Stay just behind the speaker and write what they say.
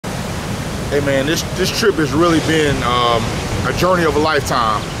Hey man, this trip has really been a journey of a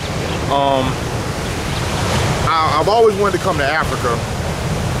lifetime. I've always wanted to come to Africa.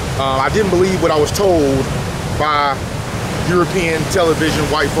 I didn't believe what I was told by European television,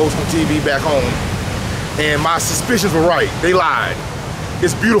 white folks on TV back home, and my suspicions were right. They lied.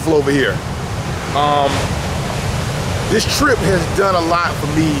 It's beautiful over here. This trip has done a lot for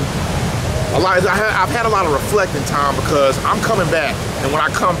me. I've had a lot of reflecting time because I'm coming back, and when I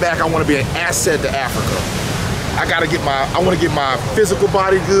come back, I want to be an asset to Africa. I want to get my physical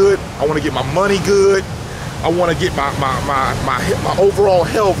body good. I want to get my money good. I want to get my overall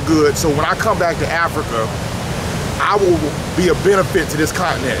health good. So when I come back to Africa, I will be a benefit to this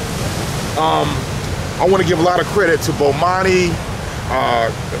continent. I want to give a lot of credit to Bomani,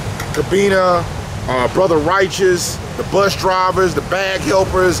 Kabina, Brother Righteous, the bus drivers, the bag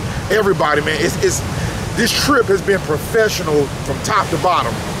helpers, everybody, man. This trip has been professional from top to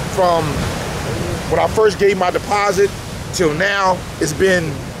bottom. From when I first gave my deposit till now, it's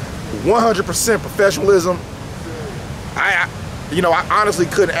been 100% professionalism. I honestly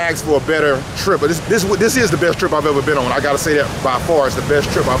couldn't ask for a better trip. But this is the best trip I've ever been on. I gotta say that by far, it's the best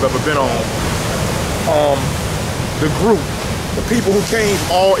trip I've ever been on. The group, the people who came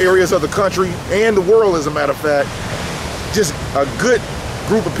from all areas of the country and the world, as a matter of fact, just a good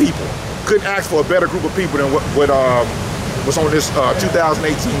group of people. Couldn't ask for a better group of people than what was on this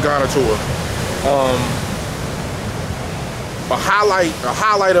 2018 Ghana tour. A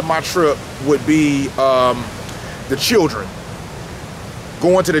highlight of my trip would be the children.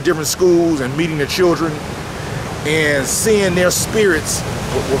 Going to the different schools and meeting the children and seeing their spirits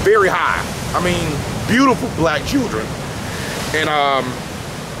were very high. I mean, beautiful black children. And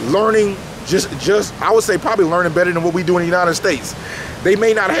learning, I would say probably learning better than what we do in the United States. They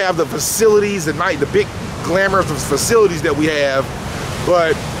may not have the facilities, the big glamorous facilities that we have,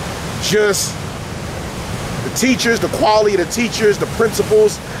 but just the teachers, the quality of the teachers, the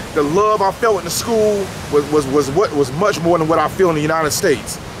principals, the love I felt in the school was much more than what I feel in the United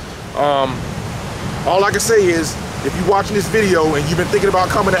States. All I can say is, if you're watching this video and you've been thinking about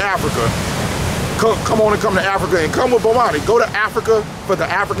coming to Africa, come on and come to Africa and come with Bomani. Go to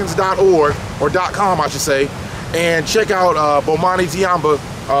africafortheafricans.org, or .com I should say, and check out Bomani Diamba's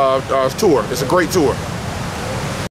tour. It's a great tour.